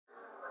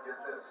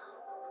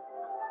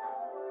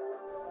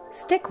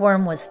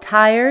Stickworm was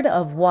tired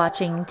of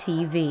watching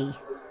TV.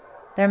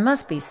 There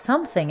must be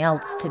something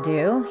else to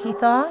do, he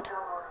thought.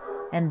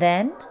 And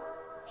then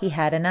he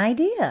had an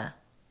idea.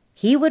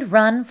 He would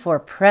run for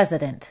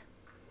president.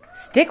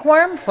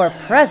 Stickworm for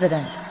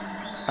President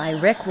by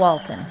Rick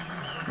Walton,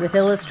 with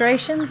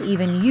illustrations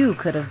even you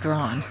could have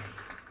drawn.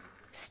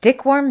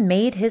 Stickworm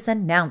made his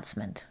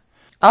announcement.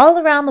 All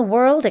around the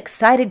world,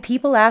 excited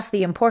people asked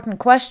the important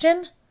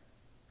question,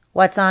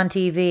 "What's on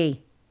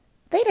TV?"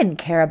 They didn't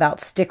care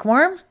about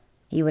Stickworm.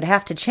 He would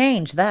have to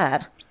change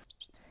that.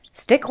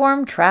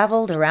 Stickworm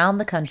traveled around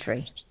the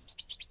country.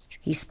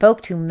 He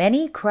spoke to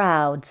many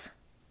crowds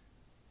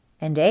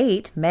and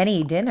ate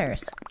many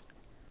dinners,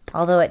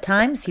 although at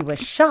times he was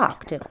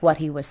shocked at what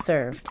he was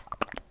served.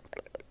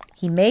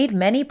 He made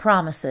many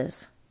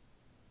promises.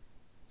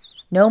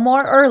 No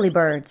more early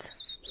birds.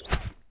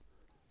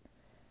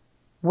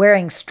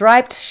 Wearing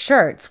striped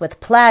shirts with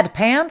plaid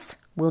pants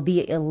will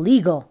be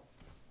illegal.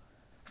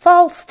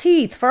 False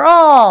teeth for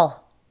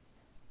all.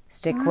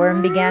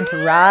 Stickworm began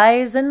to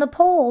rise in the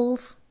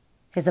polls.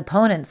 His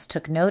opponents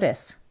took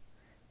notice.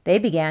 They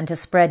began to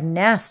spread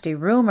nasty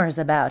rumors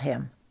about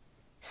him.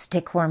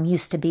 Stickworm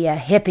used to be a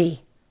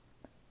hippie.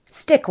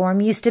 Stickworm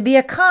used to be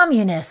a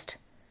communist.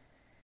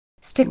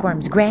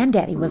 Stickworm's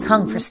granddaddy was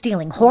hung for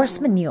stealing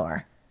horse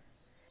manure.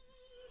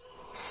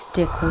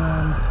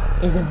 Stickworm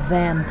is a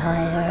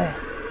vampire.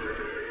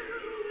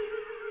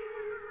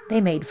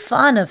 They made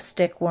fun of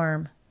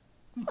Stickworm.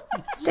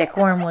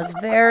 Stickworm was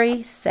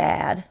very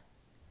sad.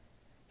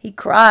 He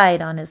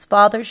cried on his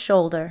father's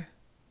shoulder.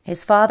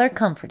 His father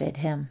comforted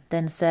him,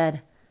 then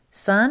said,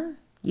 "Son,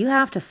 you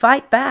have to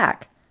fight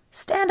back.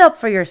 Stand up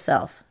for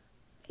yourself,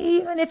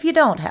 even if you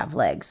don't have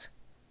legs."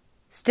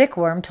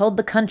 Stickworm told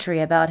the country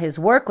about his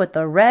work with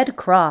the Red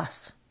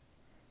Cross.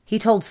 He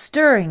told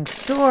stirring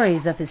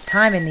stories of his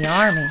time in the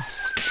army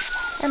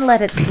and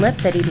let it slip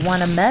that he'd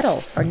won a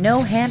medal for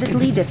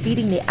no-handedly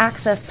defeating the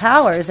Axis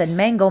powers in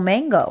Mango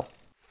Mango.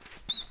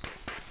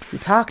 He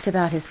talked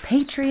about his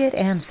patriot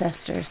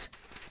ancestors.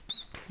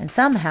 And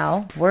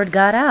somehow word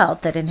got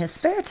out that in his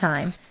spare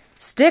time,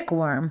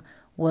 Stickworm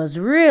was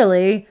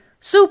really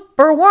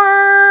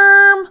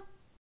Superworm.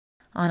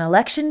 On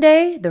election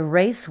day, the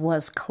race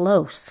was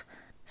close.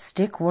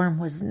 Stickworm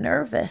was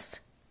nervous.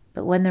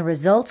 But when the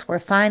results were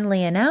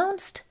finally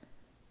announced,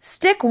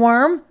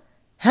 Stickworm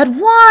had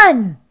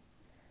won!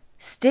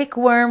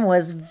 Stickworm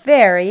was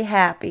very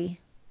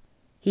happy.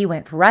 He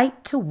went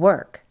right to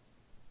work.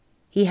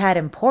 He had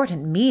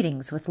important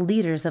meetings with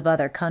leaders of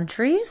other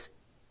countries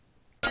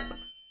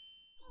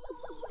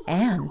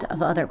and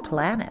of other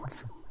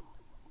planets.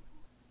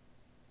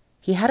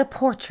 He had a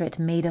portrait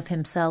made of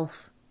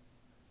himself,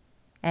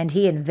 and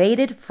he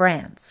invaded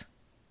France.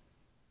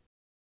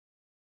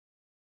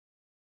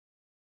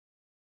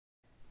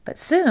 But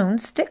soon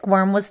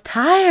Stickworm was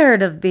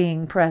tired of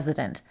being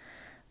president.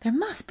 There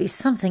must be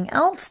something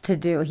else to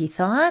do, he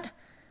thought.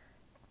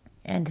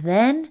 And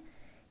then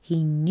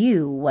he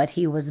knew what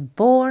he was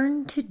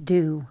born to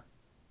do.